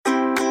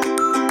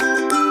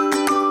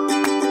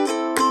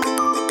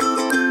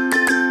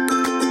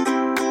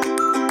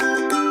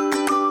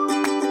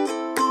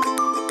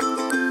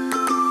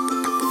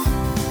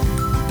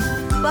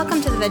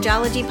welcome to the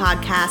Vegology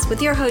Podcast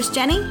with your host,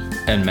 Jenny.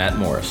 And Matt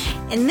Morris.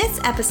 In this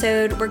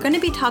episode, we're going to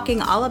be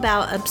talking all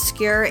about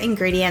obscure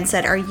ingredients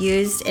that are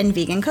used in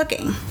vegan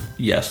cooking.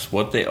 Yes,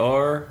 what they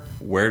are,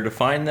 where to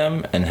find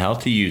them, and how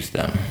to use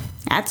them.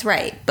 That's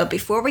right. But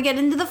before we get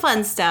into the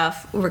fun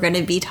stuff, we're going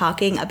to be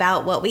talking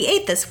about what we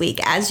ate this week,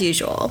 as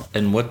usual.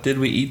 And what did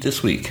we eat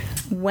this week?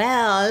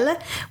 Well,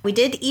 we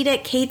did eat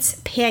at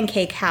Kate's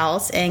Pancake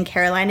House in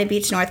Carolina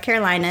Beach, North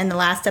Carolina. In the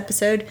last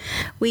episode,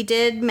 we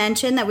did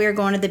mention that we were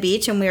going to the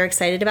beach and we were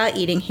excited about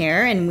eating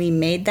here, and we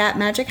made that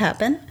magic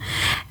happen.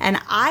 And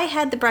I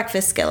had the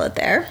breakfast skillet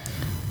there.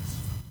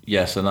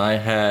 Yes, and I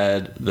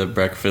had the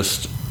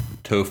breakfast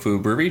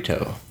tofu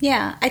burrito.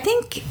 Yeah, I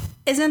think,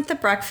 isn't the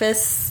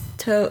breakfast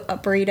a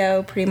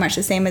burrito pretty much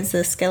the same as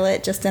the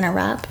skillet, just in a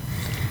wrap?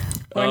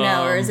 Or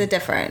no, or is it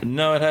different?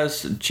 No, it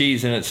has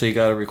cheese in it, so you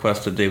got to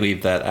request that they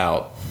leave that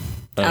out.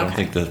 I don't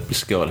think the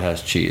skillet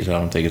has cheese. I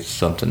don't think it's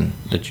something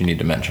that you need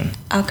to mention.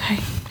 Okay.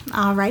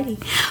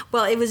 Alrighty.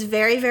 Well, it was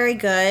very, very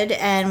good,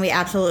 and we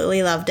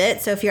absolutely loved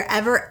it. So if you're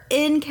ever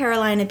in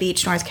Carolina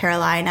Beach, North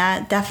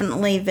Carolina,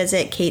 definitely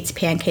visit Kate's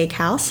Pancake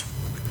House.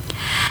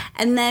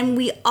 And then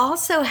we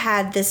also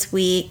had this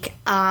week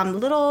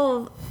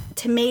little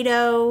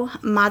tomato,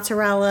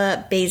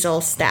 mozzarella, basil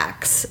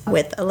stacks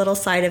with a little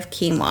side of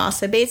quinoa.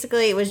 So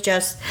basically it was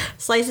just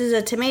slices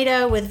of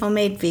tomato with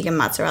homemade vegan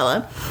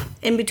mozzarella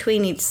in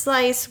between each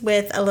slice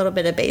with a little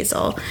bit of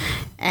basil.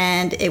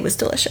 And it was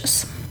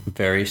delicious.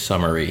 Very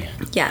summery.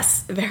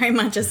 Yes, very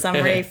much a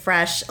summery,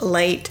 fresh,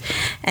 light,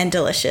 and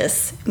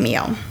delicious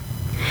meal.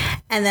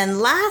 And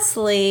then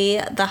lastly,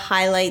 the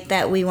highlight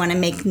that we want to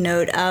make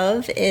note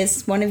of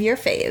is one of your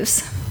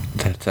faves.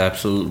 That's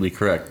absolutely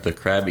correct. The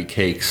Krabby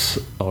Cakes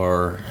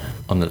are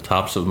on the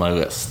tops of my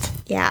list.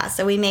 Yeah,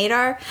 so we made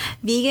our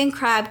vegan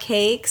crab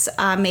cakes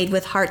made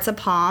with hearts of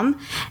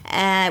palm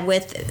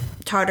with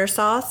tartar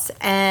sauce.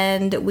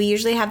 And we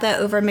usually have that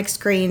over mixed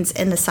greens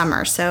in the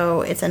summer.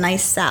 So it's a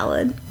nice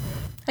salad.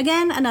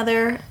 Again,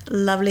 another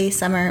lovely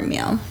summer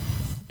meal.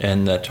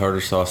 And that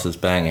tartar sauce is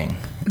banging,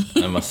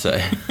 I must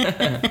say.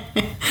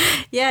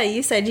 Yeah,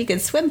 you said you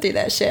could swim through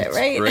that shit,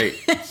 right? Great.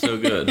 So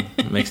good.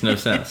 It makes no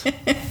sense.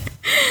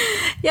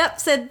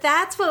 Yep, so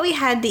that's what we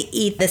had to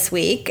eat this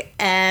week,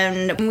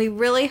 and we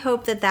really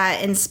hope that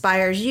that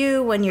inspires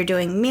you when you're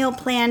doing meal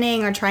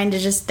planning or trying to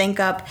just think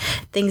up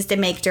things to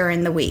make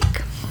during the week.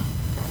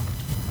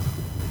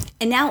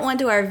 And now on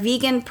to our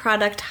vegan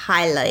product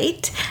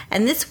highlight,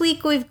 and this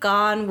week we've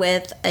gone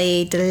with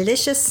a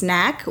delicious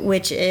snack,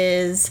 which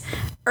is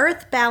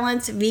Earth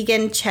Balance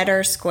Vegan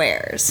Cheddar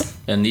Squares.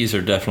 And these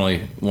are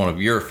definitely one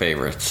of your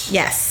favorites.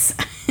 Yes.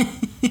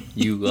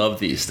 You love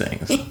these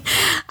things.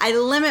 I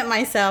limit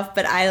myself,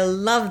 but I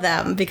love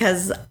them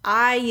because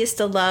I used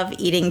to love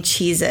eating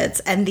Cheez-Its,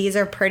 and these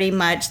are pretty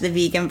much the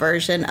vegan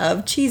version of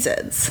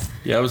Cheez-Its.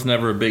 Yeah, I was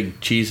never a big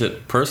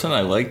Cheez-It person.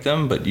 I like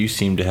them, but you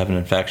seem to have an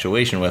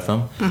infatuation with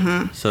them.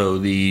 Mm-hmm. So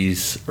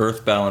these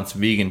Earth Balance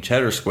Vegan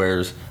Cheddar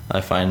Squares,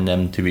 I find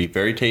them to be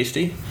very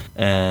tasty,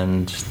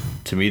 and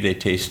to me they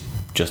taste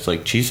just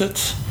like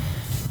Cheez-Its,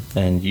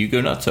 and you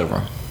go nuts over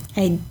them.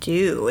 I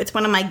do. It's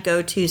one of my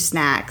go-to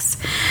snacks.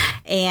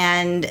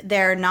 And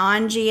they're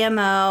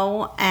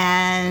non-GMO,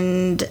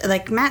 and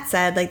like Matt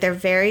said, like they're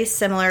very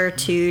similar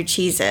to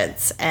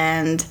Cheez-Its,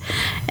 and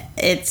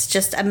it's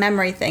just a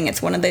memory thing.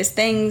 It's one of those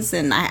things,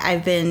 and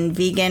I've been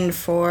vegan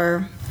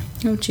for,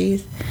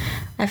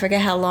 I forget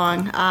how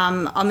long,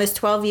 almost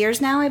 12 years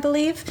now, I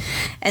believe.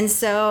 And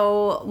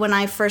so when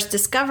I first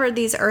discovered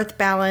these Earth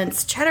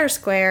Balance Cheddar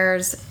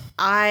Squares,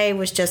 I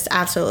was just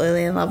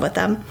absolutely in love with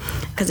them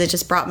because it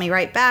just brought me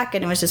right back,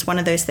 and it was just one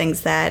of those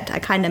things that I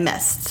kind of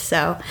missed.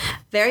 So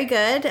very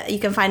good. You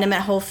can find them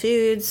at Whole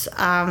Foods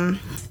and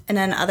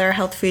then other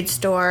health food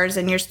stores,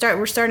 and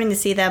we're starting to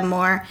see them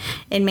more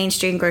in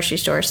mainstream grocery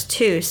stores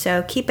too.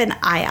 So keep an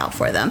eye out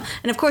for them.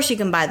 And of course you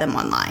can buy them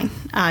online.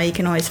 You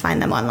can always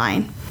find them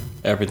online.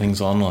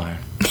 Everything's online.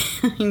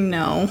 I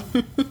know.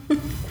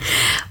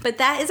 But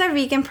that is our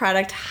vegan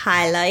product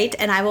highlight,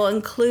 and I will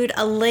include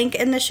a link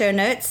in the show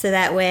notes so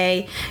that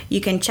way you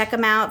can check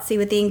them out, see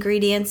what the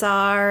ingredients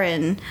are,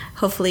 and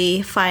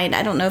hopefully find,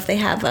 I don't know if they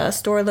have a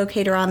store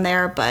locator on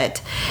there,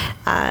 but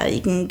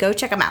you can go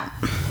check them out.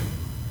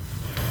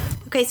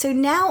 Okay, so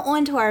now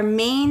on to our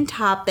main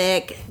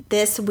topic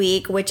this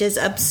week, which is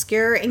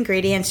obscure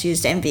ingredients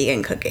used in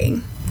vegan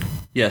cooking.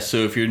 Yes, so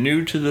if you're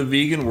new to the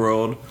vegan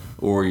world,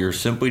 or you're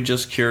simply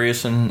just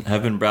curious and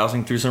have been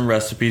browsing through some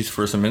recipes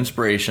for some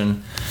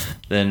inspiration,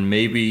 then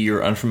maybe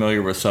you're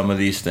unfamiliar with some of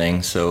these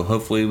things. So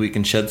hopefully we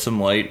can shed some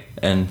light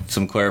and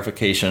some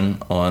clarification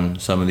on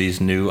some of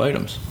these new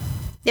items.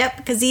 Yep,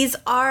 because these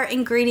are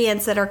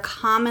ingredients that are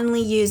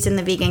commonly used in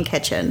the vegan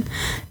kitchen.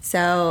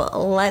 So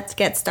let's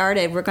get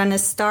started. We're going to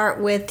start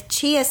with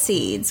chia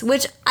seeds,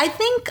 which I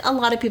think a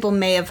lot of people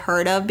may have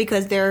heard of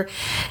because they're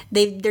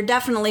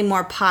definitely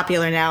more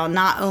popular now,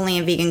 not only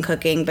in vegan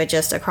cooking, but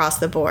just across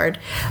the board.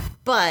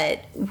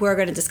 But we're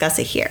going to discuss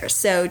it here.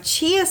 So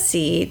chia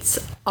seeds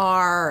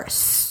are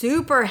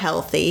super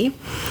healthy.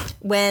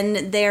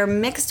 When they're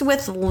mixed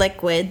with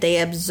liquid, they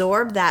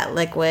absorb that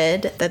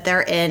liquid that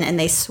they're in and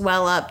they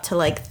swell up to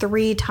like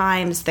 3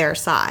 times their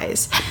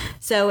size.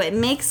 So it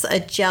makes a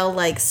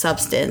gel-like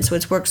substance,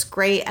 which works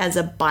great as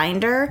a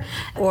binder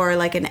or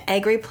like an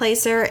egg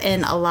replacer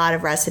in a lot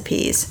of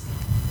recipes.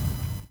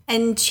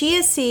 And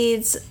chia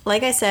seeds,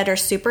 like I said, are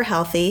super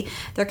healthy.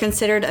 They're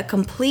considered a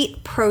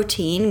complete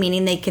protein,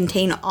 meaning they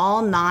contain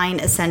all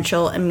 9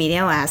 essential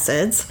amino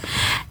acids.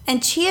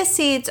 And chia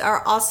seeds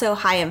are also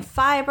high in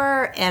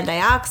fiber,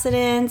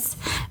 antioxidants,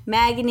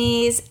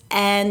 manganese,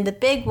 and the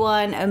big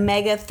one,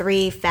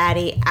 omega-3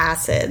 fatty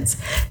acids.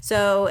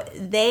 So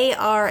they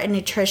are a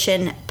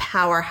nutrition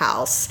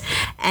powerhouse.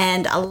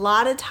 And a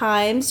lot of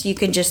times you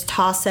can just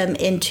toss them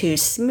into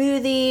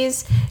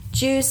smoothies,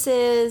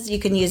 juices. You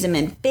can use them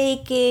in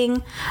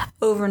baking,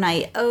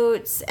 overnight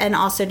oats, and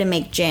also to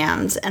make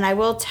jams. And I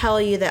will tell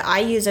you that I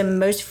use them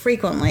most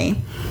frequently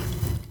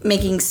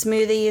making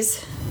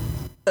smoothies,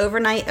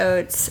 overnight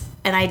oats,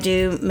 and I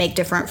do make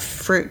different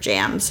fruit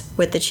jams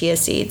with the chia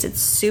seeds.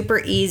 It's super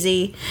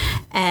easy,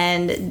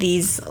 and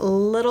these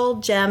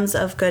little gems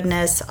of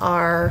goodness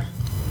are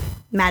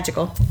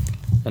magical.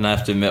 And I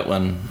have to admit,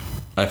 when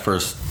I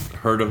first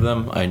heard of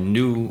them, I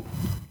knew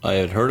I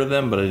had heard of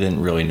them, but I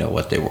didn't really know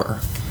what they were.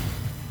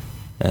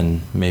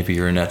 And maybe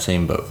you're in that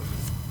same boat.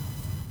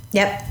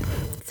 Yep.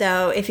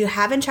 So if you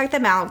haven't checked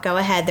them out, go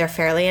ahead. They're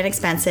fairly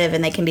inexpensive,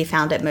 and they can be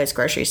found at most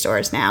grocery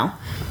stores now.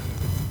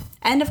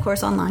 And, of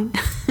course, online.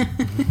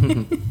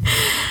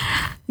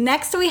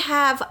 Next, we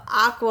have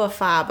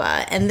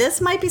aquafaba. And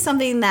this might be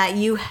something that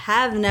you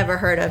have never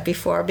heard of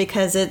before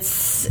because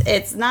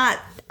it's not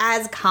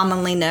as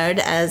commonly known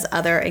as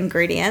other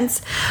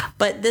ingredients.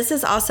 But this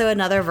is also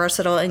another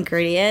versatile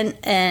ingredient,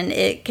 and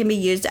it can be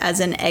used as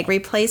an egg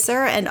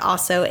replacer and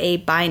also a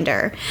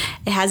binder.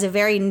 It has a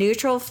very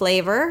neutral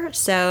flavor,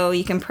 so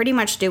you can pretty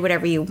much do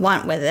whatever you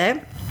want with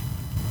it.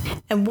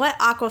 And what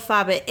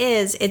aquafaba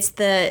is, it's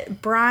the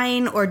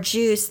brine or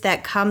juice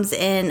that comes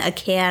in a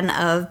can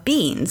of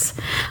beans.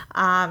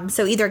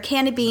 So either a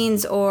can of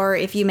beans or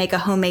if you make a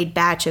homemade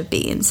batch of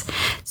beans.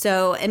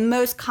 So, and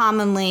most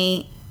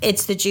commonly,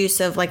 it's the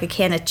juice of like a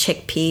can of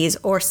chickpeas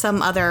or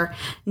some other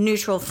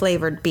neutral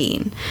flavored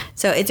bean.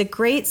 So it's a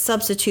great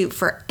substitute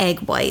for egg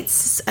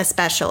whites,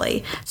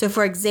 especially. So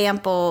for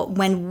example,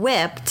 when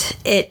whipped,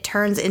 it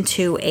turns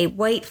into a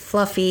white,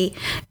 fluffy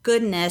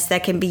goodness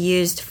that can be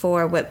used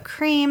for whipped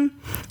cream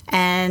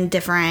and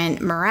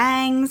different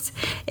meringues.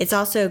 It's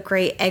also a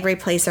great egg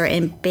replacer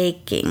in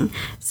baking.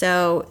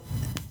 So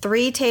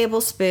 3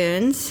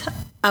 tablespoons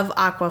of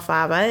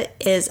aquafaba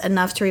is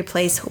enough to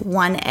replace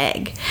 1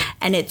 egg,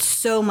 and it's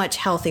so much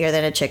healthier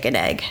than a chicken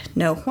egg.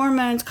 No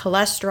hormones,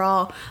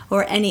 cholesterol,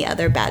 or any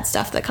other bad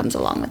stuff that comes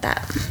along with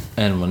that.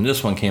 And when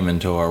this one came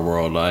into our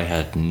world, I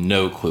had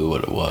no clue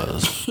what it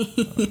was.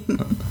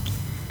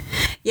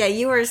 Yeah,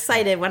 you were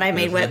excited when I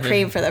made whipped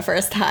cream for the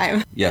first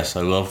time. Yes,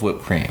 I love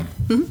whipped cream.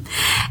 Mm-hmm.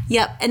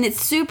 Yep, and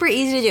it's super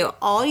easy to do.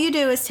 All you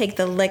do is take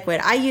the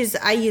liquid. I use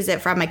it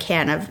from a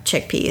can of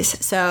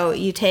chickpeas. So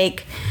you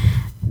take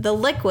the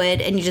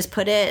liquid and you just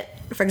put it,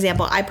 for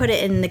example, I put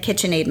it in the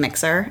KitchenAid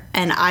mixer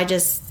and I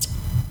just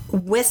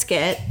whisk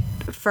it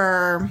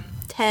for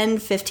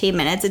 10-15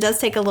 minutes. It does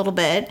take a little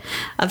bit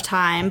of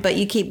time, but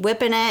you keep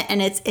whipping it,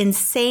 and it's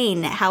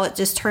insane how it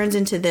just turns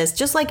into this,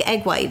 just like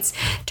egg whites,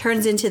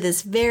 turns into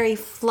this very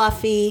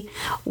fluffy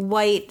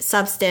white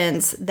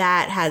substance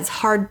that has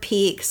hard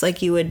peaks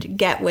like you would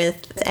get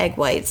with egg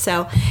whites.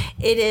 So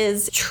it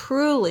is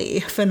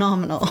truly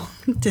phenomenal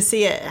to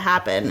see it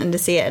happen and to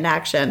see it in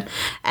action.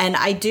 And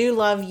I do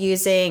love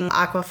using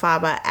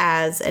aquafaba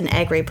as an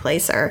egg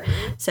replacer.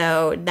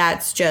 So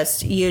that's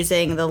just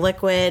using the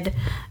liquid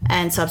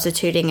and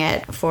substituting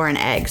it for an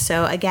egg.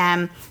 So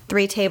again,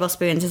 3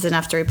 tablespoons is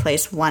enough to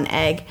replace 1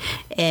 egg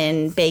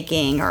in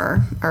baking or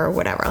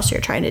whatever else you're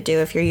trying to do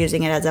if you're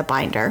using it as a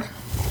binder.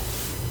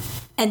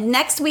 And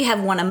next we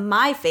have one of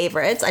my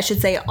favorites, I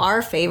should say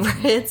our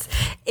favorites,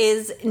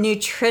 is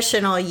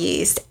nutritional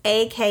yeast,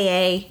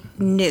 aka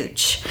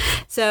Nooch.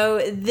 So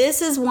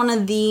this is one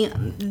of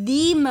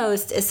the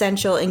most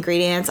essential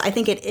ingredients. I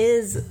think it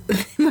is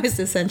the most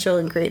essential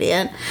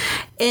ingredient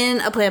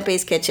in a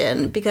plant-based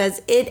kitchen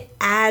because it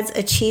adds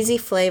a cheesy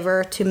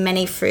flavor to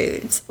many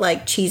foods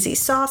like cheesy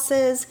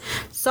sauces,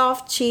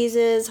 soft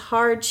cheeses,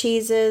 hard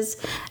cheeses.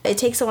 It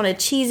takes on a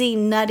cheesy,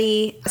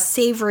 nutty,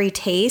 savory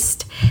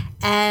taste.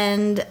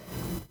 And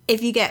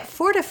if you get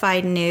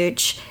fortified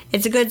Nooch,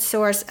 it's a good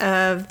source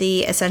of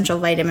the essential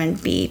vitamin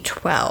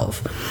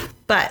B12.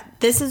 But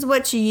this is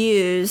what's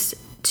used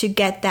to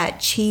get that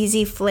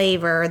cheesy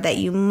flavor that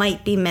you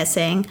might be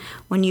missing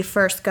when you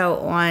first go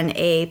on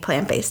a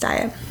plant-based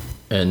diet.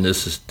 And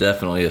this is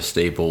definitely a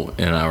staple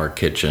in our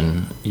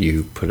kitchen.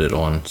 You put it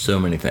on so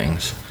many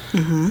things.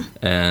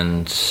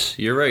 And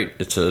you're right,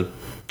 it's a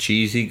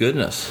cheesy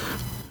goodness.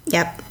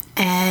 Yep.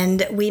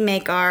 And we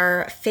make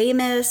our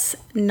famous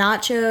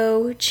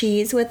nacho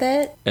cheese with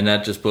it. And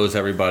that just blows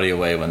everybody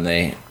away when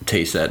they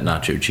taste that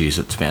nacho cheese.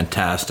 It's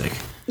fantastic.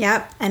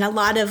 Yep. And a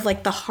lot of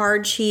like the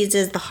hard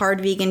cheeses, the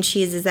hard vegan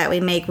cheeses that we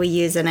make, we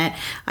use in it.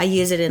 I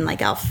use it in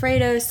like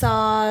Alfredo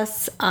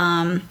sauce,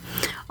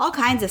 all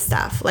kinds of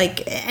stuff.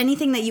 Like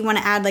anything that you want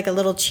to add like a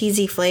little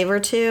cheesy flavor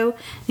to,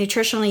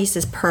 nutritional yeast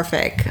is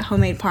perfect.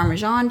 Homemade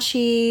Parmesan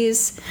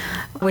cheese,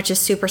 which is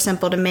super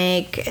simple to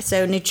make.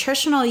 So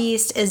nutritional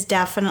yeast is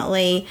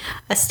definitely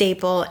a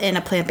staple in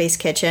a plant-based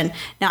kitchen.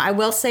 Now, I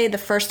will say the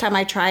first time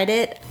I tried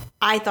it,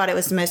 I thought it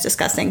was the most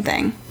disgusting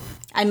thing.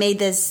 I made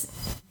this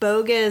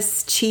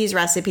bogus cheese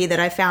recipe that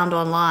I found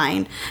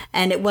online,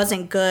 and it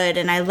wasn't good,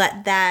 and I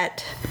let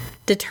that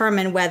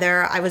determine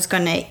whether I was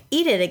going to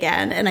eat it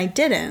again, and I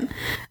didn't.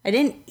 I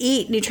didn't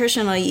eat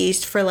nutritional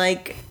yeast for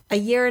like a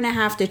year and a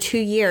half to 2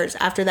 years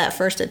after that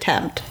first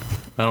attempt.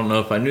 I don't know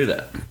if I knew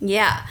that.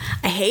 Yeah,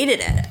 I hated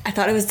it. I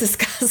thought it was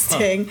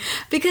disgusting.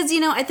 Because,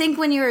 I think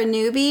when you're a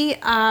newbie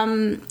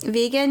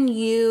vegan,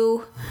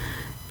 you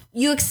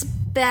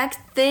expect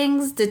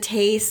things to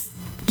taste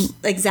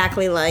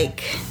exactly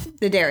like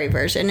the dairy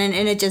version, and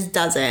it just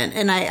doesn't.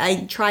 And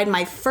I tried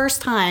my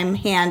first time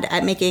hand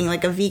at making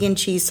like a vegan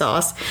cheese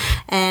sauce,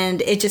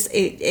 and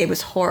it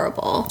was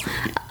horrible.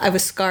 I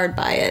was scarred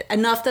by it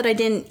enough that I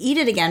didn't eat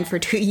it again for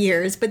 2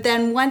 years. But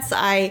then once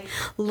I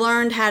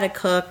learned how to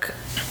cook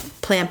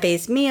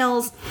plant-based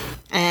meals,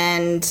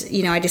 and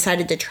I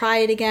decided to try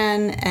it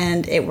again,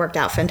 and it worked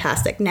out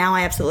fantastic. Now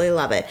I absolutely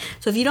love it.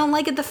 So if you don't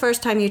like it the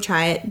first time you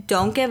try it,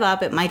 don't give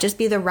up. It might just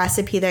be the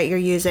recipe that you're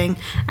using.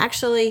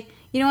 Actually,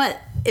 you know what?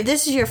 If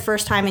this is your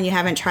first time and you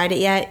haven't tried it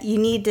yet, you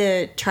need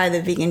to try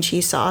the vegan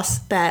cheese sauce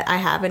that I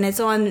have, and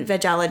it's on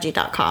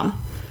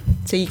vegology.com,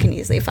 so you can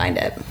easily find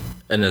it.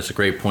 And that's a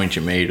great point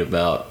you made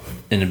about,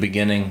 in the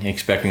beginning,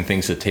 expecting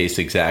things to taste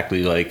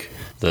exactly like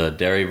the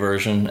dairy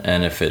version,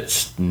 and if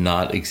it's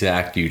not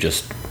exact, you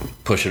just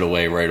push it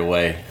away right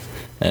away.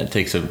 And it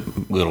takes a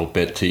little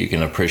bit till you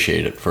can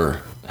appreciate it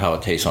for how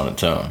it tastes on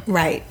its own.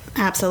 Right,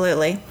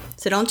 absolutely.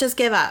 So don't just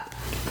give up.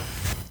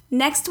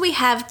 Next, we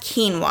have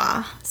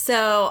quinoa.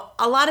 So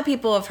a lot of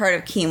people have heard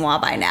of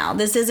quinoa by now.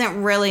 This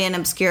isn't really an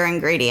obscure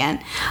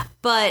ingredient,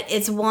 but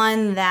it's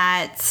one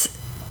that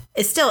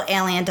is still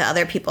alien to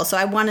other people, so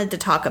I wanted to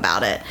talk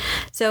about it.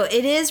 So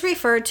it is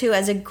referred to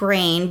as a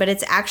grain, but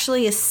it's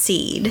actually a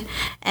seed.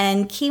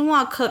 And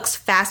quinoa cooks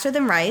faster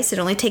than rice. It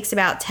only takes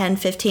about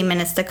 10-15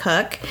 minutes to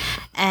cook.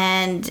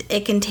 And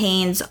it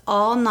contains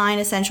all 9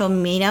 essential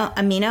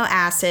amino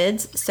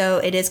acids, so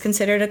it is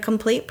considered a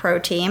complete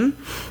protein.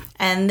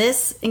 And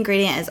this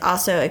ingredient is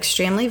also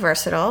extremely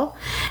versatile,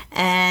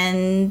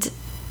 and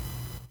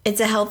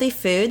it's a healthy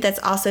food that's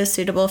also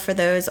suitable for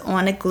those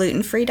on a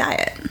gluten-free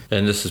diet.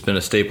 And this has been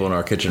a staple in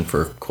our kitchen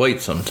for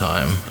quite some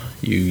time.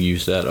 You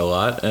use that a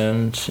lot,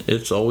 and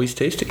it's always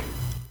tasty.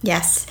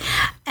 Yes.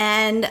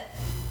 And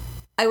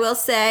I will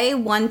say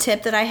one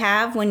tip that I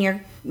have when you're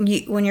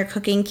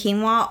cooking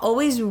quinoa,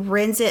 always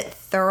rinse it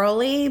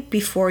thoroughly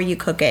before you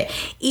cook it.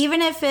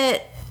 Even if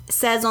it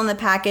says on the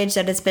package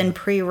that it's been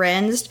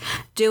pre-rinsed,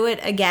 do it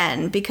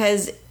again,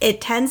 because it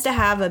tends to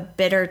have a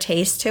bitter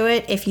taste to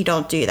it if you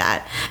don't do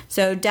that.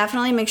 So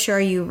definitely make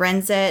sure you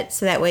rinse it,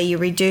 so that way you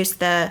reduce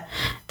the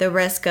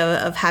risk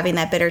of having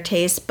that bitter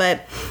taste. But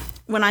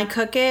when I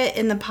cook it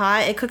in the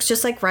pot, it cooks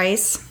just like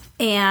rice.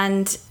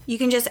 And you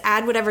can just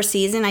add whatever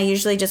season. I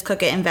usually just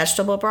cook it in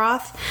vegetable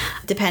broth.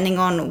 Depending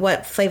on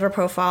what flavor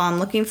profile I'm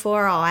looking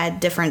for, I'll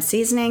add different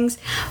seasonings.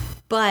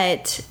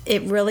 But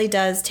it really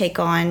does take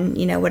on,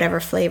 whatever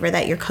flavor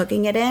that you're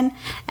cooking it in,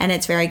 and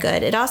it's very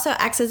good. It also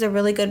acts as a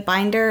really good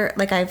binder.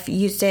 Like I've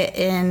used it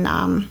in,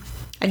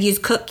 I've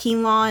used cooked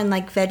quinoa in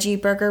like veggie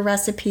burger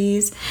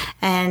recipes,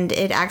 and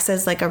it acts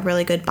as like a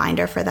really good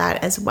binder for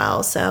that as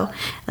well. So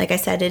like I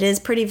said, it is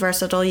pretty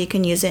versatile. You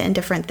can use it in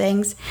different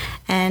things,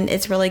 and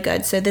it's really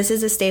good. So this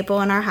is a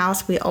staple in our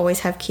house. We always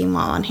have quinoa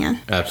on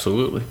hand.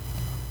 Absolutely.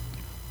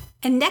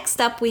 And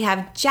next up, we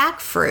have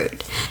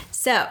jackfruit.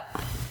 So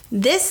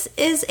this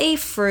is a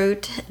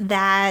fruit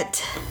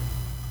that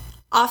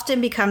often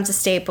becomes a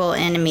staple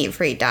in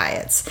meat-free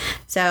diets.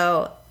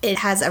 So it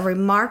has a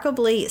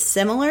remarkably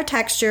similar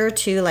texture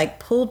to like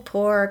pulled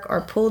pork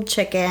or pulled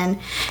chicken.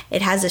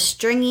 It has a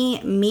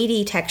stringy,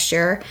 meaty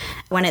texture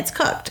when it's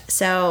cooked.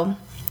 So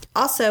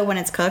also when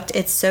it's cooked,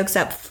 it soaks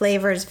up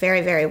flavors very,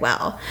 very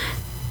well.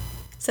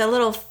 So a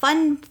little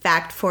fun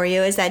fact for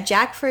you is that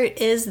jackfruit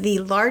is the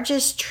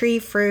largest tree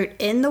fruit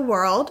in the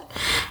world,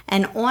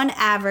 and on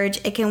average,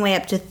 it can weigh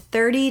up to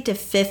 30 to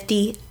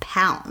 50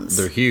 pounds.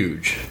 They're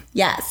huge.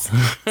 Yes.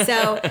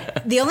 So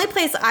the only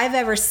place I've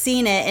ever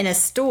seen it in a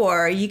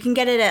store, you can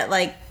get it at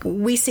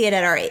we see it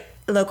at our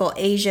local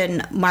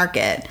Asian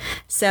market.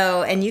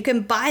 So, and you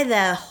can buy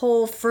the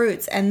whole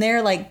fruits, and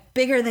they're like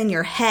bigger than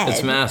your head.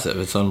 It's massive.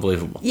 It's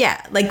unbelievable.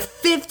 Yeah, like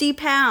 50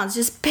 pounds.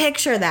 Just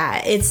picture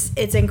that.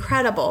 It's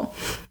incredible.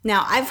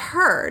 Now,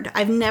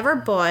 I've never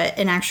bought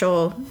an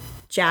actual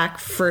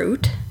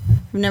jackfruit.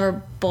 I've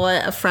never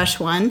bought a fresh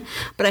one,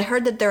 but I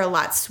heard that they're a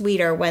lot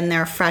sweeter when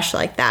they're fresh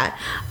like that.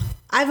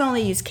 I've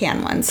only used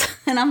canned ones,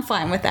 and I'm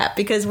fine with that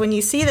because when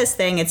you see this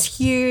thing, it's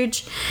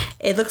huge.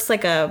 It looks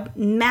like a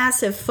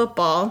massive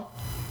football,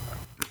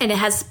 and it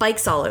has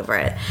spikes all over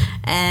it.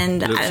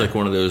 And It looks like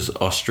one of those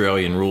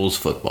Australian rules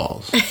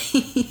footballs.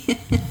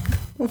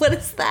 What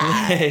is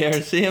that? You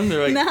ever see them?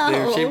 They're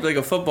they're shaped like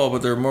a football,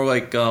 but they're more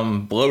like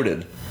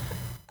bloated.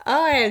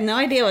 Oh, I have no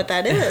idea what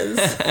that is.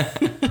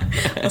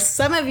 Well,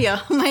 some of you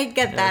might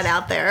get that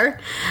out there.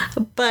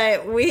 But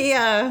but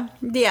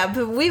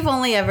we've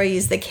only ever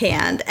used the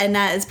canned, and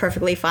that is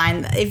perfectly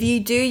fine. If you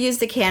do use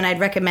the can, I'd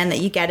recommend that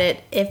you get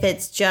it if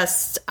it's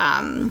just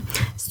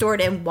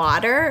stored in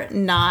water,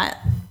 not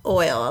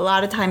oil. A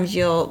lot of times I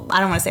don't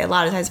want to say a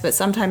lot of times, but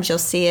sometimes you'll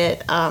see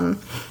it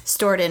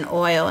stored in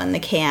oil in the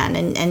can,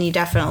 and you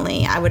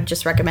definitely, I would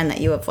just recommend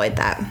that you avoid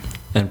that.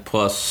 And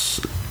plus,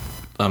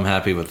 I'm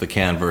happy with the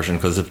canned version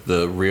because if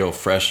the real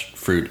fresh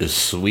fruit is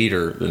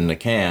sweeter than the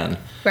can,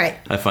 right,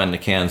 I find the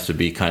cans to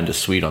be kind of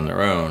sweet on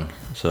their own,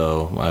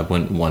 so I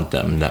wouldn't want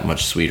them that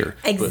much sweeter.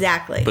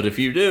 Exactly. But if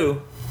you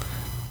do,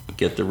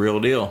 get the real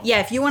deal. Yeah,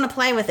 if you want to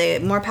play with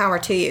it, more power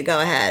to you. Go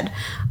ahead.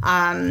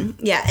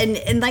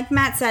 And like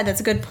Matt said, that's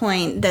a good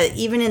point, that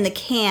even in the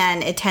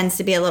can, it tends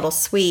to be a little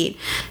sweet.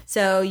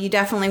 So you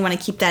definitely want to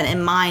keep that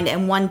in mind.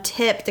 And one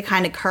tip to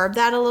kind of curb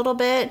that a little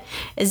bit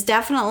is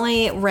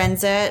definitely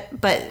rinse it.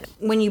 But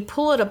when you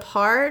pull it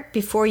apart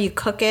before you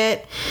cook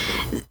it,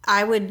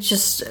 I would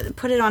just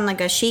put it on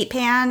like a sheet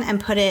pan and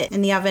put it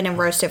in the oven and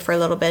roast it for a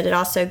little bit. It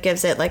also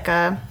gives it like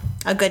a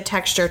good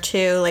texture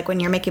too, like when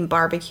you're making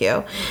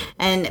barbecue.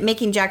 And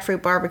making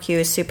jackfruit barbecue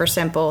is super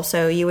simple.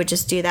 So you would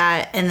just do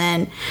that, and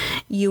then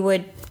you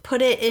would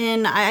put it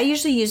in, I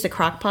usually use the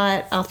crock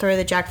pot. I'll throw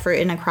the jackfruit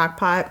in a crock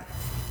pot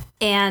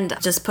and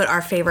just put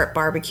our favorite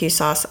barbecue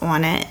sauce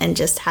on it and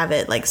just have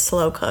it like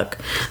slow cook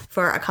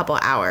for a couple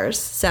hours.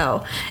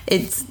 So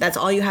that's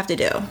all you have to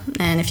do.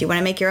 And if you want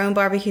to make your own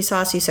barbecue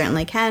sauce, you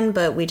certainly can,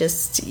 but we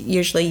just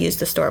usually use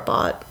the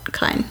store-bought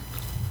kind.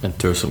 And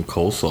throw some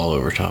coleslaw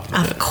over top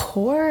of it. Of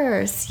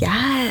course,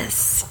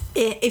 yes.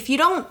 If you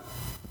don't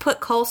put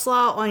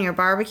coleslaw on your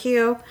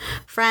barbecue,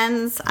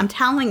 friends, I'm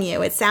telling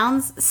you, it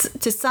sounds,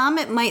 to some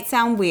it might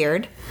sound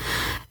weird.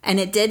 And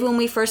it did when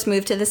we first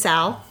moved to the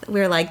South.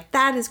 We were like,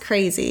 that is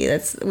crazy.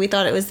 We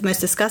thought it was the most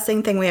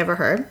disgusting thing we ever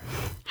heard.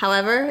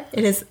 However,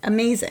 it is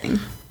amazing.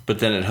 But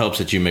then it helps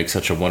that you make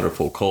such a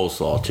wonderful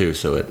coleslaw too,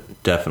 so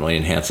it definitely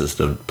enhances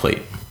the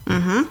plate.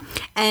 Mm-hmm.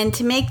 And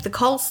to make the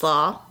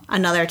coleslaw,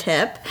 another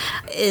tip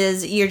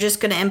is you're just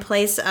going to, in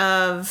place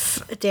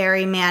of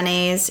dairy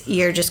mayonnaise,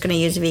 you're just going to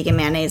use vegan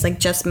mayonnaise. Like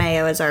just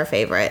mayo is our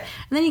favorite.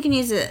 And then you can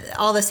use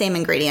all the same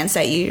ingredients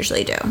that you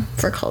usually do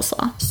for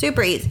coleslaw.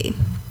 Super easy.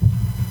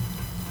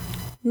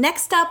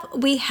 Next up,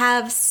 we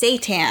have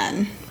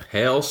seitan.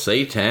 Hail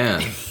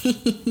Satan.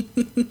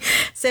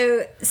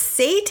 So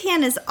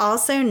seitan is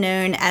also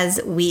known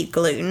as wheat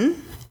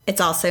gluten. It's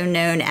also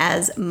known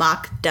as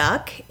mock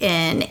duck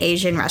in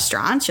Asian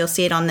restaurants. You'll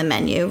see it on the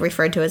menu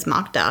referred to as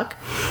mock duck.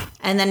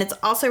 And then it's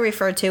also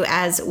referred to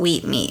as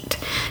wheat meat.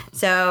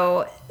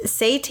 So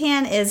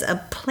seitan is a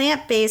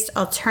plant-based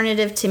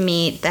alternative to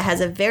meat that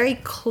has a very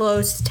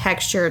close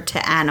texture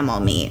to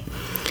animal meat.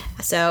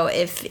 So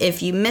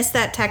if you miss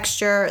that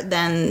texture,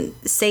 then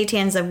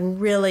seitan's a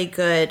really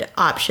good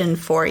option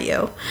for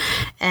you.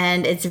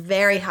 And it's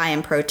very high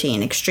in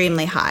protein,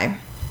 extremely high.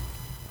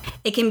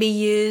 It can be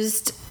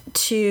used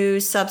to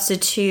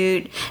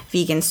substitute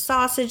vegan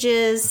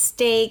sausages,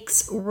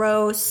 steaks,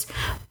 roasts,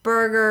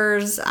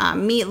 burgers,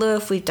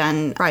 meatloaf. We've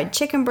done fried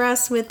chicken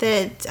breasts with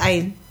it.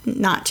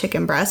 Not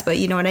chicken breast, but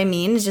you know what I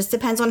mean. It just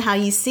depends on how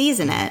you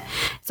season it.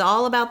 It's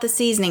all about the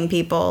seasoning,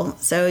 people.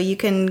 So you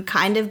can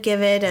kind of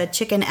give it a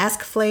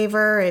chicken-esque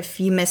flavor. If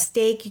you miss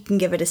steak, you can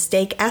give it a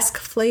steak-esque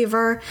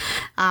flavor,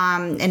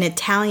 an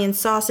Italian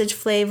sausage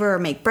flavor, or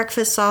make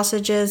breakfast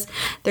sausages.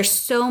 There's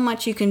so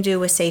much you can do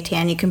with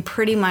seitan. You can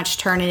pretty much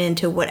turn it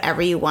into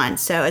whatever you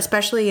want. So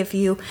especially if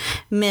you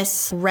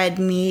miss red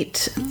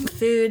meat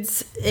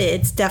foods,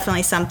 it's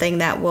definitely something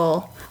that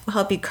will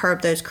help you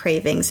curb those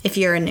cravings if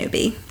you're a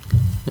newbie.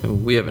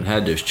 We haven't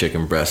had those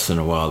chicken breasts in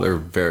a while. They're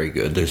very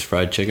good. Those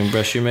fried chicken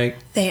breasts you make,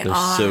 they're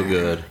so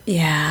good.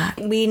 Yeah.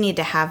 We need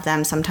to have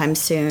them sometime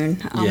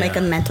soon. I'll make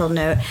a mental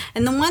note.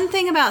 And the one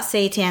thing about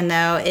seitan,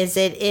 though, is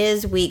it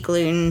is wheat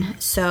gluten.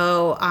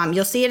 So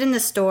you'll see it in the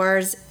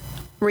stores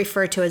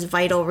referred to as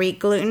vital wheat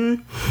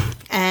gluten.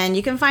 And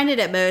you can find it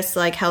at most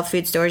like health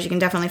food stores. You can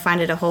definitely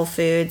find it at Whole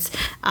Foods.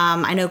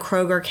 I know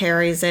Kroger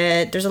carries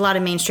it. There's a lot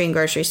of mainstream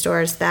grocery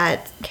stores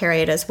that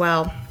carry it as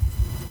well.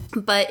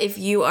 But if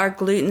you are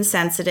gluten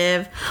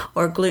sensitive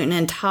or gluten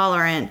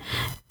intolerant,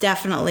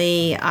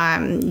 definitely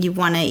you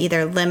want to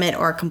either limit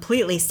or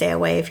completely stay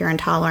away if you're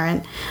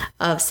intolerant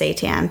of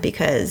seitan,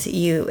 because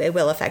it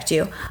will affect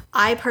you.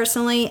 I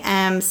personally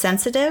am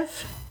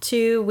sensitive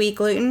to wheat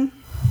gluten,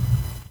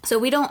 so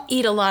we don't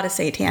eat a lot of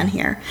seitan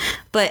here.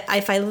 But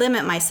if I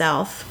limit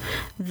myself,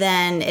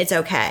 then it's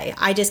okay.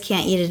 I just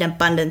can't eat an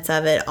abundance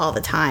of it all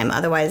the time.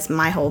 Otherwise,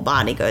 my whole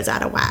body goes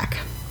out of whack.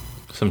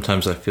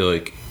 Sometimes I feel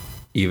like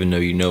even though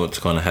you know what's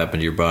going to happen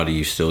to your body,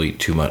 you still eat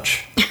too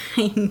much.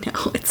 I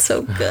know, it's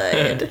so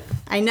good.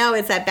 I know,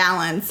 it's that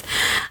balance.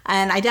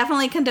 And I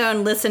definitely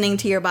condone listening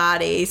to your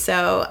body.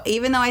 So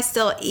even though I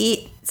still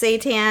eat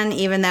seitan,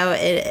 even though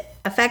it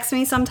affects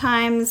me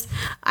sometimes,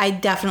 I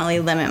definitely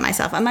limit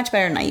myself. I'm much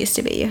better than I used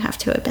to be. You have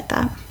to admit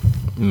that.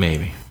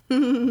 Maybe.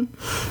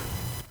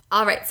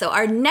 All right, so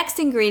our next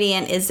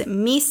ingredient is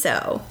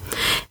miso.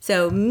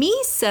 So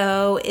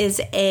miso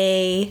is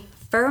a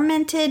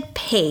fermented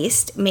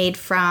paste made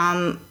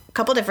from a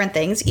couple different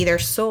things, either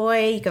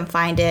soy, you can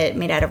find it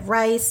made out of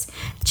rice,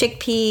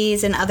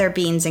 chickpeas, and other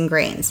beans and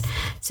grains.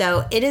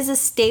 So it is a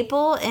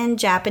staple in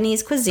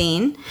Japanese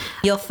cuisine.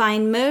 You'll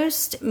find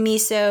most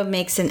miso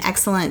makes an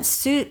excellent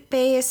soup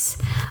base,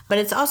 but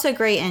it's also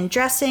great in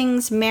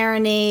dressings,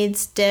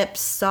 marinades,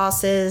 dips,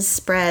 sauces,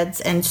 spreads,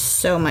 and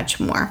so much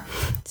more.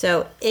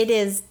 So it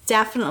is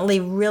definitely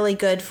really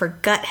good for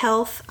gut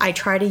health. I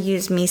try to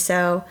use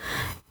miso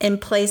in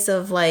place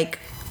of like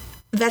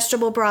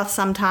vegetable broth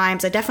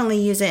sometimes. I definitely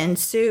use it in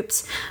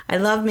soups. I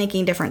love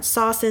making different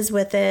sauces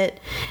with it,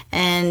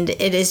 and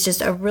it is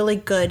just a really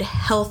good,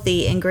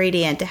 healthy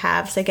ingredient to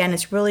have. So again,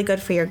 it's really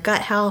good for your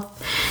gut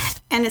health,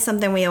 and it's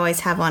something we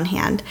always have on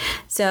hand.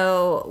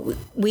 So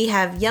we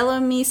have yellow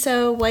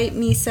miso, white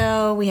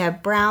miso, we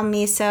have brown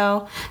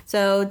miso.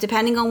 So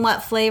depending on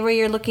what flavor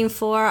you're looking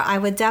for, I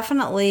would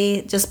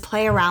definitely just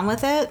play around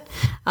with it.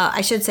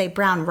 I should say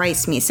brown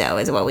rice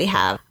miso is what we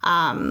have.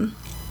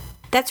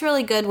 That's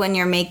really good when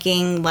you're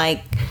making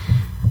like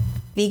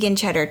vegan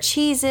cheddar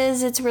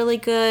cheeses. It's really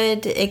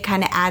good. It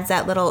kind of adds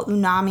that little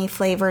umami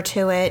flavor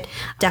to it.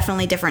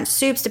 Definitely different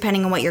soups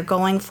depending on what you're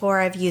going for.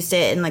 I've used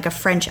it in like a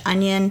French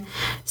onion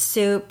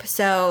soup.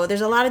 So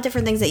there's a lot of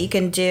different things that you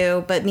can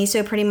do, but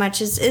miso pretty much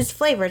is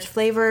flavor.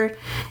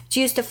 It's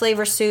used to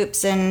flavor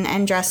soups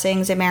and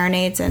dressings and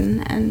marinades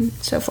and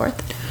so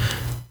forth.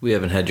 We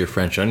haven't had your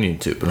French onion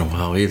soup in a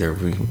while either.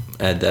 We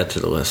add that to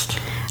the list.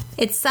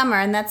 It's summer,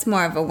 and that's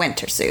more of a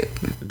winter soup.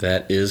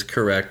 That is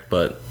correct,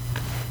 but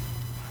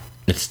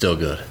it's still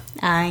good.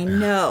 I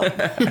know.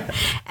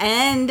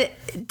 And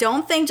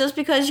don't think just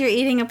because you're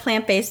eating a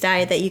plant-based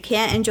diet that you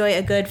can't enjoy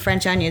a good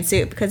French onion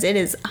soup, because it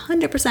is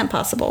 100%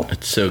 possible.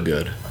 It's so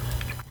good.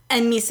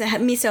 And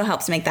miso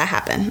helps make that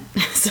happen.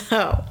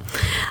 So,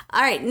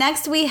 all right,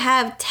 next we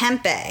have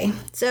tempeh.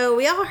 So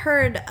we all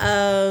heard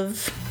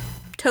of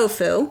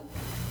tofu.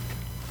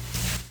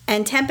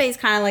 And tempeh is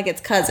kind of like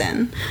its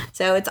cousin.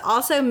 So it's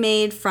also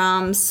made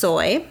from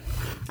soy,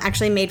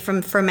 actually made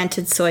from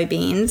fermented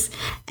soybeans.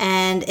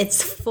 And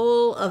it's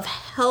full of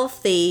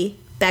healthy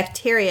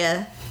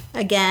bacteria.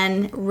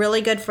 Again,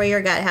 really good for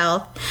your gut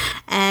health.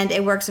 And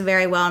it works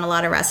very well in a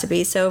lot of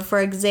recipes. So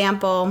for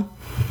example,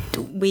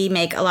 we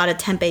make a lot of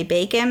tempeh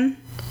bacon,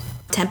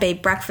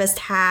 tempeh breakfast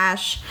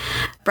hash,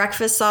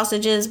 breakfast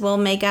sausages we'll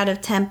make out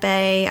of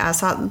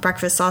tempeh,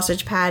 breakfast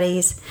sausage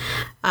patties.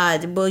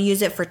 We'll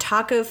use it for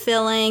taco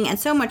filling and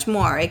so much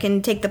more. It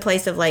can take the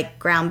place of like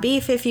ground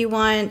beef if you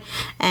want,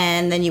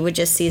 and then you would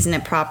just season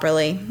it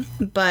properly.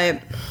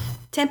 But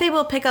tempeh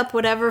will pick up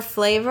whatever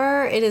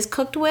flavor it is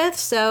cooked with,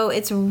 so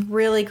it's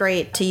really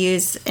great to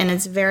use, and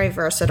it's very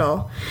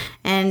versatile.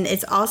 And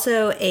it's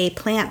also a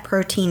plant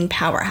protein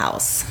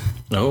powerhouse.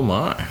 Oh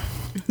my.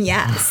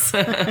 Yes.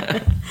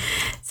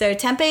 So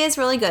tempeh is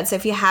really good. So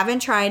if you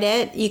haven't tried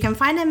it, you can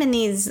find them in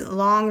these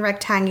long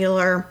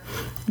rectangular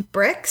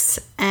bricks,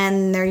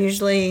 and they're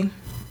usually,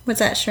 what's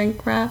that,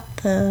 shrink wrap?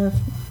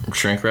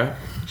 Shrink wrap?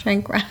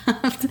 Shrink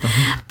wrapped.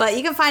 But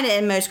you can find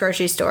it in most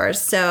grocery stores.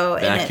 So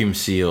vacuum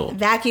sealed.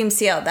 Vacuum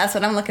sealed. That's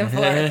what I'm looking for.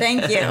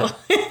 Thank you.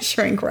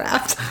 Shrink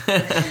wrapped.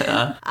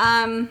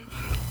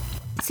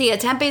 So yeah,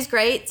 tempeh is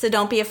great. So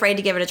don't be afraid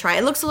to give it a try.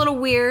 It looks a little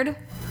weird.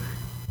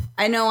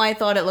 I know I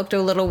thought it looked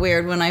a little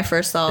weird when I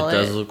first saw it. It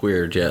does look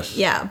weird, yes.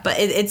 Yeah, but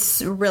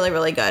it's really,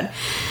 really good.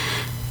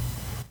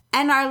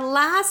 And our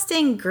last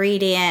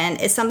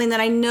ingredient is something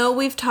that I know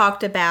we've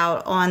talked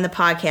about on the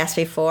podcast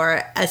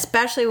before,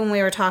 especially when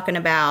we were talking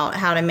about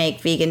how to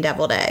make vegan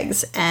deviled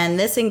eggs. And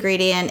this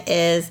ingredient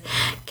is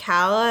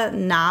kala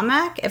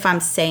namak, if I'm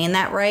saying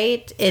that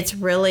right. It's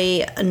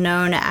really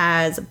known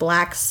as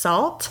black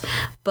salt.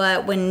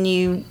 But when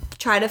you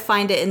try to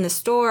find it in the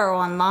store or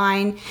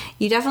online,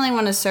 you definitely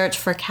want to search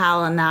for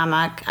kala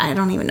namak. I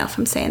don't even know if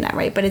I'm saying that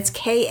right, but it's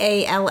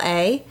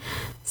Kala,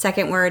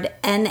 second word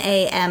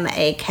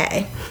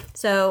Namak.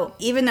 So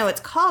even though it's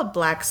called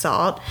black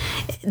salt,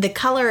 the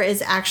color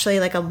is actually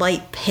like a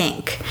light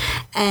pink.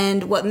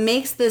 And what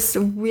makes this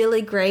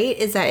really great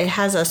is that it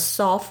has a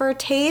sulfur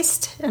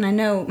taste. And I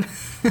know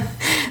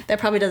that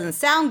probably doesn't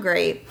sound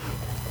great,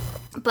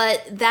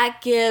 but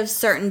that gives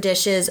certain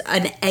dishes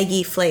an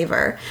eggy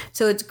flavor.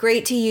 So it's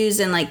great to use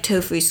in like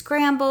tofu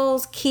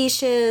scrambles,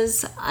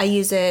 quiches. I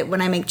use it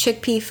when I make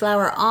chickpea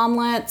flour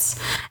omelets,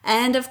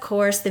 and of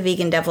course the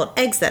vegan deviled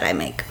eggs that I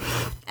make.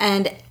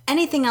 And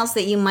anything else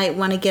that you might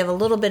want to give a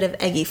little bit of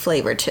eggy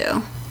flavor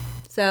to.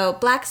 So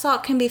black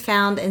salt can be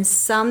found in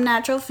some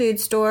natural food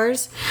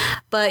stores,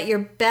 but your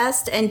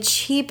best and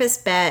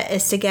cheapest bet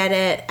is to get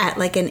it at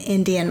like an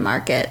Indian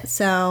market.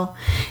 So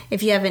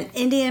if you have an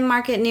Indian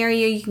market near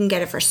you, you can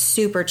get it for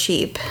super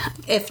cheap.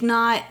 If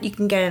not, you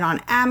can get it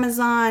on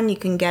Amazon. You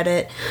can get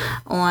it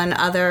on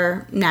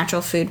other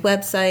natural food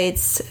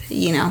websites.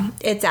 You know,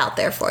 it's out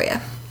there for you.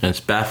 And it's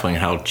baffling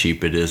how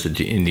cheap it is at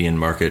the Indian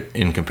market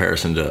in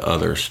comparison to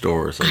other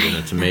stores. I mean,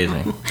 it's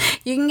amazing.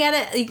 You can get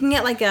it. You can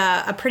get like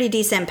a pretty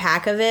decent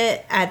pack of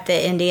it at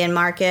the Indian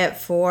market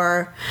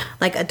for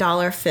like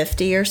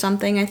 $1.50 or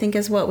something, I think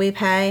is what we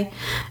pay.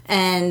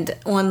 And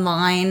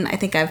online, I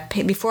think I've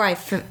paid, before I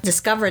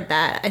discovered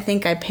that, I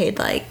think I paid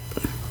like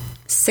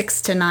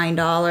 $6 to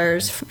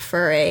 $9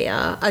 for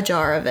a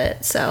jar of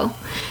it. So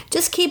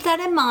just keep that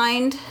in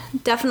mind.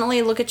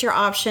 Definitely look at your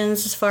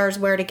options as far as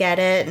where to get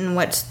it and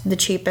what's the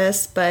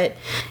cheapest. But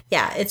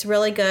yeah, it's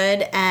really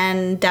good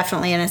and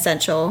definitely an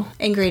essential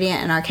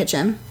ingredient in our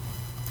kitchen.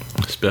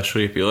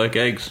 Especially if you like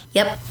eggs.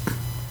 Yep.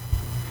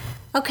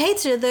 Okay,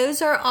 so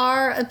those are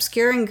our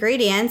obscure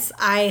ingredients.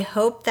 I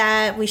hope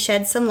that we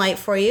shed some light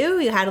for you.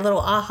 You had a little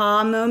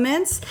aha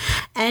moments,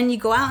 and you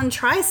go out and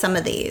try some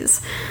of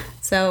these.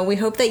 So we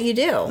hope that you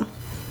do.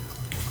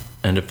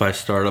 And if I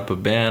start up a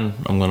band,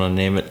 I'm going to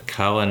name it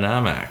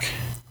Kalanamak.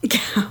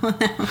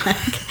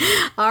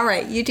 All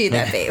right, you do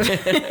that, babe.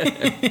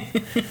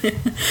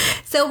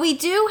 So we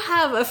do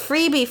have a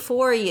freebie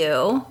for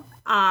you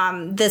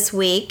this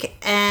week,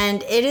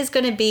 and it is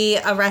going to be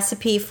a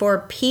recipe for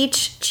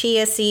peach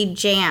chia seed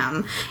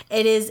jam.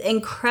 It is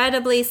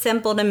incredibly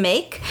simple to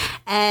make,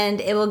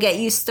 and it will get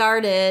you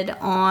started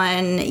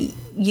on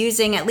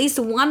using at least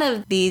one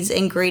of these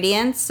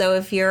ingredients. So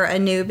if you're a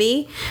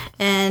newbie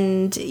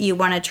and you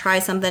want to try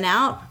something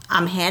out,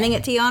 I'm handing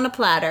it to you on a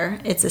platter.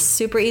 It's a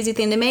super easy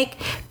thing to make.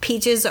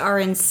 Peaches are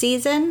in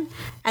season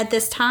at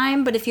this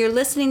time, but if you're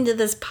listening to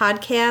this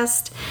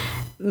podcast,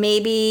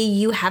 maybe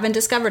you haven't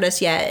discovered us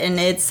yet and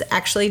it's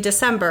actually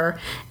December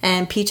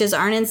and peaches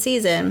aren't in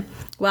season.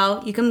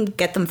 Well, you can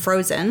get them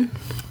frozen,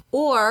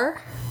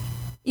 or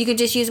you could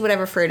just use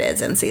whatever fruit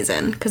is in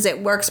season because it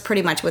works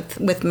pretty much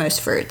with most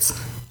fruits.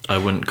 I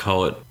wouldn't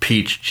call it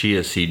peach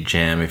chia seed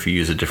jam if you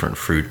use a different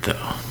fruit,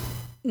 though.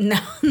 No,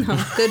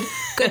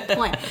 good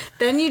point.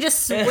 Then you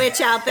just switch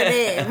out the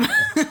name.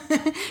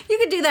 You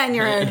could do that in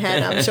your own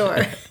head, I'm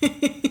sure.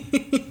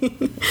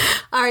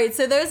 All right,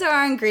 so those are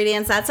our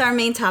ingredients. That's our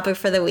main topic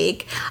for the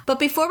week. But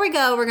before we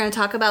go, we're going to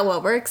talk about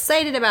what we're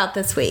excited about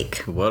this week.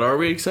 What are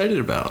we excited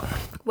about?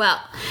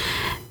 Well,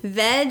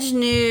 Veg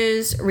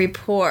News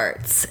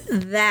reports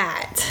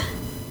that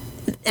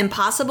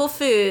Impossible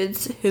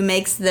Foods, who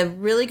makes the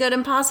really good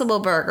Impossible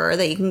Burger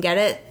that you can get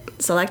at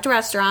select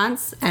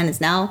restaurants, and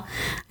it's now,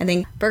 I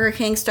think, Burger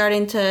King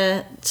starting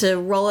to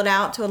roll it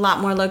out to a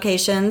lot more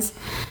locations.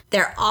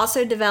 They're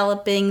also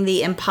developing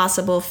the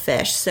Impossible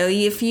Fish. So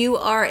if you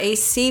are a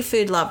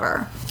seafood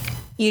lover,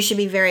 you should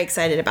be very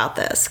excited about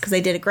this because they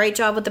did a great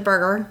job with the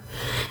burger,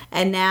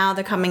 and now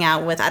they're coming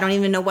out with, I don't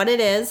even know what it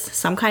is,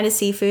 some kind of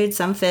seafood,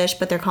 some fish,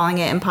 but they're calling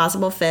it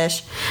Impossible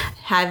Fish.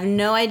 Have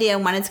no idea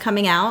when it's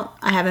coming out.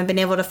 I haven't been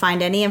able to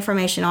find any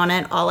information on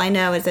it. All I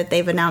know is that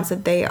they've announced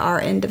that they are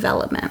in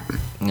development.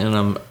 And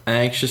I'm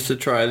anxious to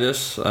try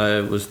this. I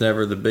was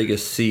never the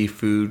biggest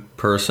seafood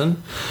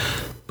person,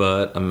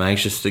 but I'm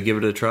anxious to give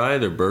it a try.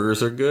 Their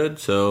burgers are good,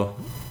 so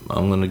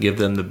I'm going to give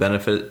them the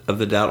benefit of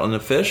the doubt on the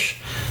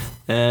fish.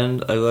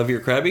 And I love your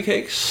Krabby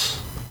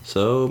Cakes,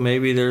 so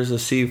maybe there's a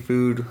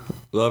seafood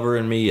lover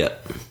in me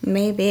yet.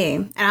 Maybe.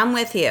 And I'm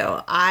with you.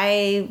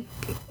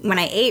 When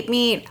I ate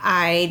meat,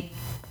 I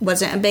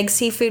wasn't a big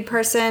seafood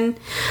person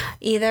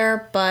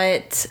either,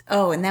 but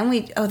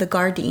the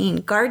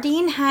Gardein.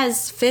 Gardein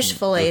has fish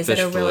fillets that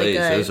are really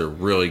good. Those are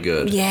really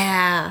good.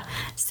 Yeah.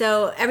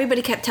 So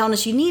everybody kept telling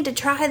us, you need to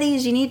try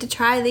these,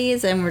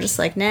 and we're just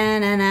like, nah.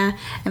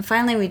 And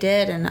finally we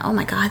did, and oh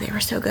my God, they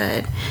were so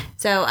good.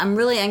 So I'm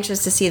really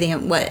anxious to see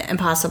what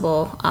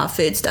Impossible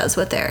Foods does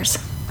with theirs.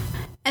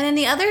 And then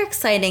the other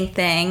exciting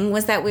thing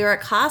was that we were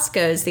at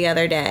Costco's the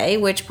other day,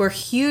 which we're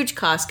huge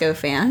Costco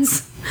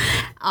fans.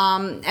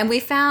 And we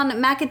found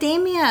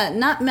macadamia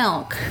nut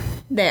milk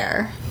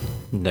there.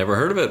 Never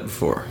heard of it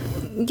before.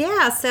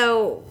 Yeah,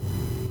 so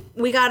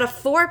we got a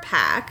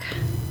 4-pack.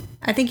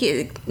 I think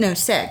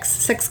 6.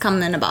 6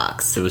 come in a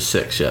box. It was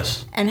 6,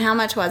 yes. And how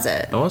much was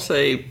it? I want to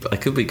say, I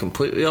could be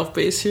completely off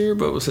base here,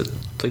 but was it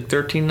like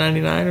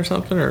 $13.99 or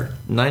something, or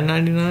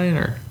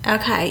 $9.99 or?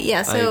 Okay,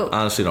 yeah. So I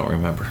honestly don't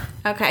remember.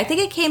 Okay, I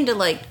think it came to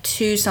like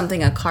 $2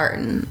 something a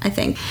carton, I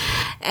think,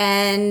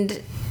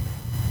 and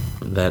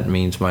that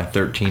means my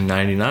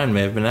 $13.99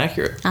 may have been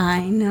accurate.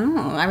 I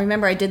know. I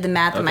remember I did the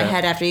math in my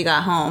head after you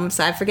got home,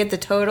 so I forget the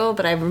total,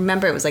 but I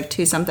remember it was like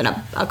 $2 something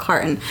a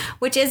carton,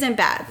 which isn't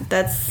bad.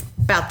 That's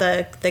about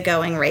the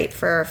going rate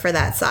for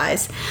that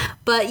size.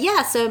 But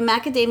yeah, so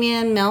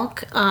macadamia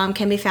milk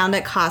can be found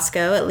at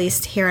Costco, at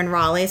least here in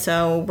Raleigh.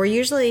 So we're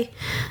usually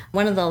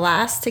one of the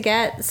last to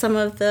get some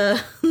of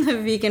the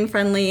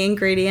vegan-friendly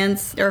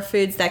ingredients or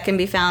foods that can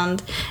be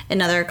found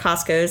in other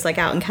Costco's, like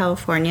out in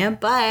California.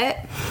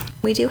 But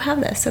we do have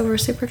this, so we're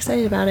super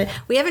excited about it.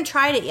 We haven't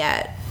tried it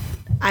yet.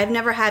 I've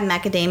never had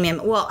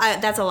macadamia. Well,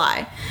 that's a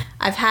lie.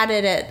 I've had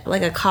it at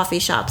like a coffee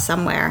shop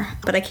somewhere,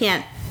 but I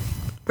can't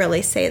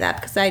really say that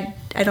because I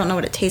don't know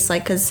what it tastes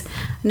like because I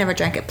never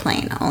drank it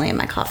plain, only in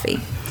my coffee.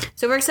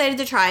 So we're excited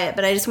to try it,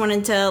 but I just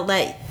wanted to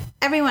let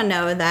everyone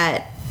know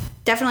that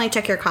definitely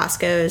check your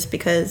Costco's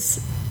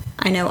because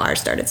I know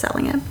ours started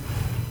selling it.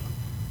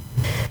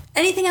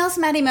 Anything else,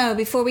 Maddie Mo,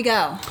 before we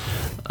go?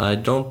 I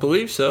don't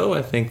believe so.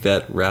 I think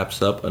that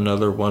wraps up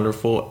another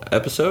wonderful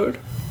episode.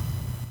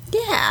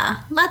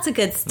 Yeah, lots of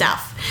good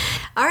stuff.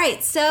 All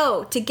right,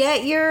 so to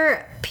get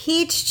your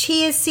peach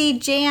chia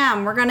seed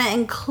jam, we're going to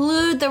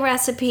include the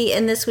recipe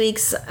in this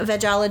week's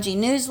Vegology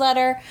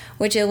newsletter,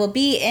 which it will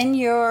be in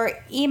your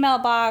email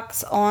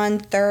box on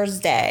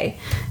Thursday.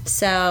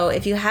 So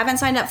if you haven't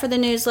signed up for the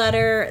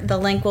newsletter, the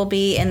link will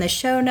be in the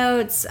show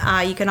notes.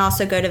 You can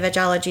also go to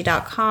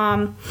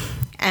vegology.com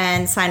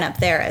and sign up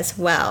there as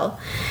well.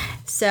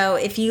 So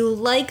if you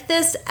like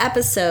this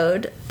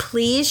episode,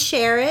 please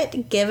share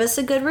it, give us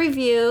a good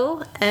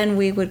review, and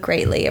we would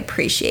greatly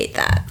appreciate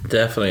that.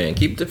 Definitely, and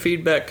keep the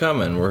feedback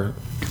coming. We're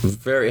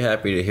very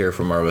happy to hear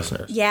from our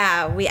listeners.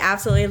 Yeah, we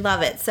absolutely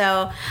love it.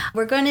 So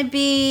we're going to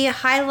be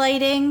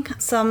highlighting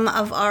some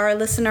of our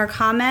listener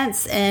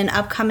comments in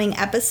upcoming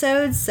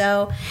episodes.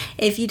 So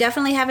if you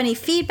definitely have any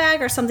feedback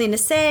or something to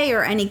say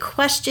or any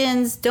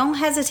questions, don't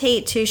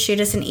hesitate to shoot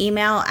us an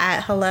email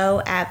at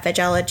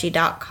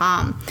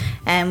hello@vegology.com.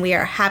 And we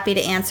are happy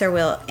to answer.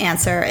 We'll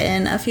answer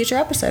in a future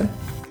episode.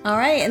 All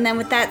right, and then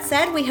with that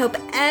said, we hope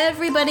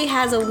everybody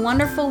has a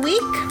wonderful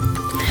week.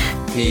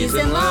 Peace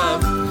and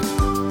love.